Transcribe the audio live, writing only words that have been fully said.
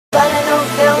but I know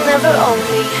they'll never own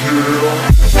me.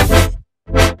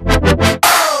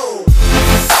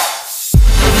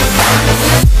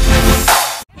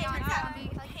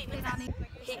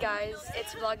 Hey guys,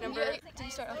 it's vlog number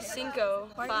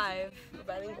 5,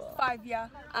 bilingual. 5, yeah.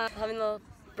 Having a little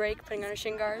break, putting on our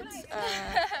shin guards.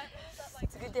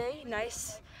 It's a good day,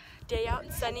 nice day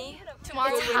out, sunny.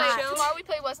 Tomorrow we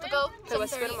play Westico. Play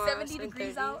Westico tomorrow, 70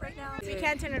 degrees out right now. Yeah. We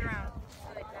can't turn it around.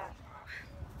 I like that.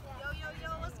 Yo,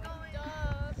 what's going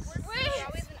on? Wait!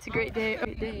 It's a great day.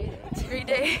 It's a great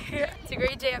day. It's a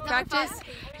great day at practice.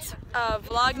 It's,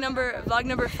 vlog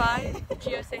number 5.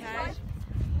 Gio, say hi.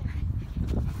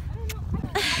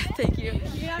 Thank you.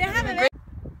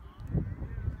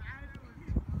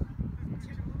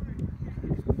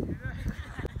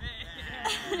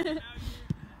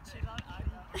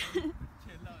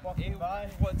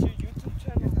 What's your YouTube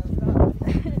channel?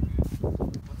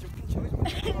 What's your channel?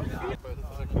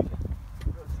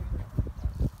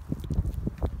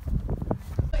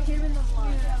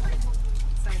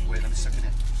 Wait, let me suck it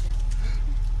in.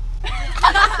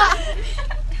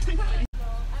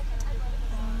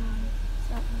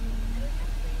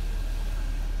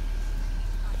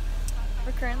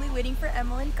 We're currently waiting for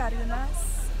Emily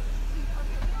Cardenas.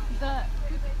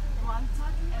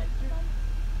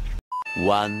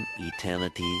 One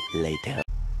eternity later.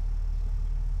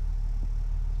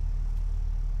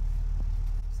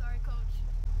 Sorry, coach.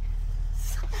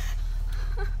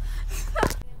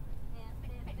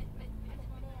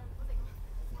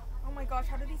 Oh my gosh,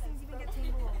 how do these things even get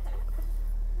tangled?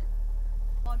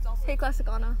 Hey, Classic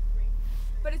Anna.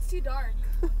 But it's too dark.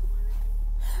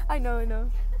 I know.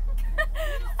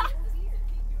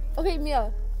 Okay,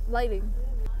 Mia, lighting.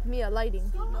 Mia,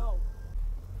 lighting. No.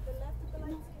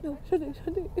 No, shut it.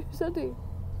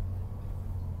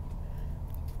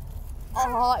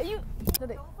 Aw, you. Shut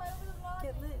it.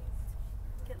 Get lit.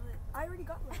 I already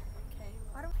got lit. Okay.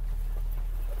 I don't.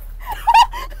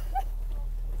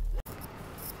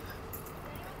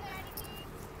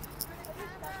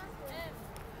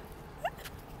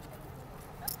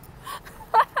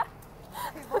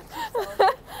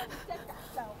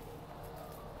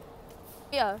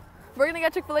 Yeah, we're gonna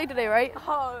get Chick-FIL-A today, right?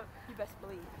 Oh, you best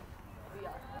believe we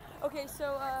are. Okay,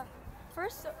 so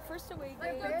first away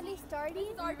game. We're barely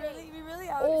starting. We really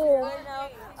out Oh. here right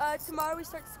now. Tomorrow we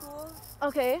start school.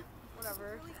 Okay.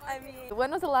 Whatever. I mean,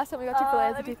 When was the last time we got Chick-FIL-A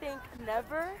as a let me team? think.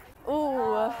 Never.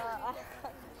 Ooh.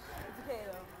 It's okay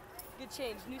though. Good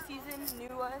change. New season,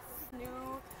 new us,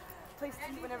 new place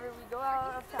to eat whenever we go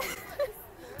out of town.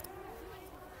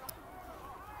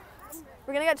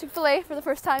 We're gonna get Chick-FIL-A for the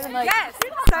first time in like. Yes.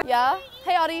 Yeah.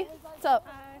 Hey, Audie. What's up?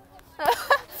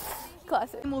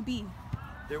 Classic. Will be.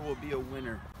 There will be a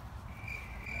winner.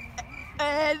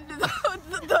 And the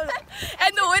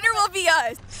winner will be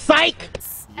us. Psych!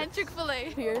 And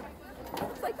Chick-FIL-A. Here.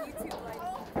 It's like YouTube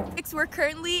lighting. We're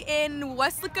currently in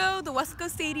Westlaco, the Westlaco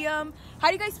Stadium. How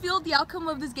do you guys feel the outcome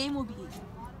of this game will be?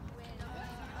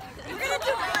 We're gonna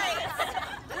do great.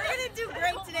 We're gonna do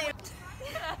great today.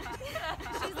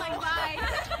 She's like, bye.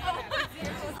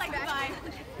 It's like, bye.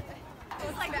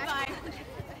 It's like, bye.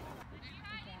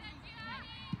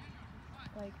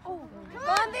 Like. Oh,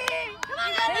 Gandhi! Come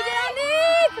on, Gandhi!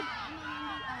 Hey,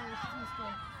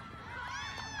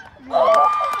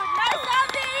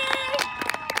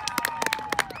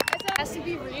 Has to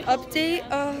be real. Update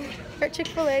for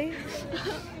Chick-FIL-A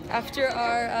after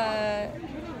our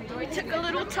Took a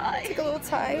little time.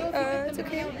 It's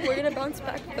okay. We're gonna bounce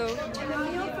back though.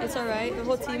 It's alright. The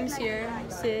whole team's here.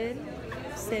 Sid.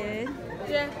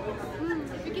 Yeah.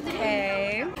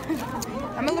 Hey.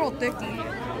 I'm a little thirsty.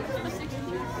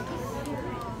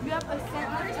 We have a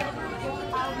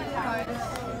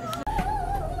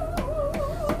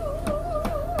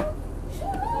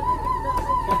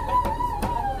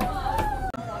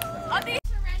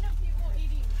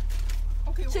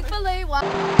Chick-FIL-A.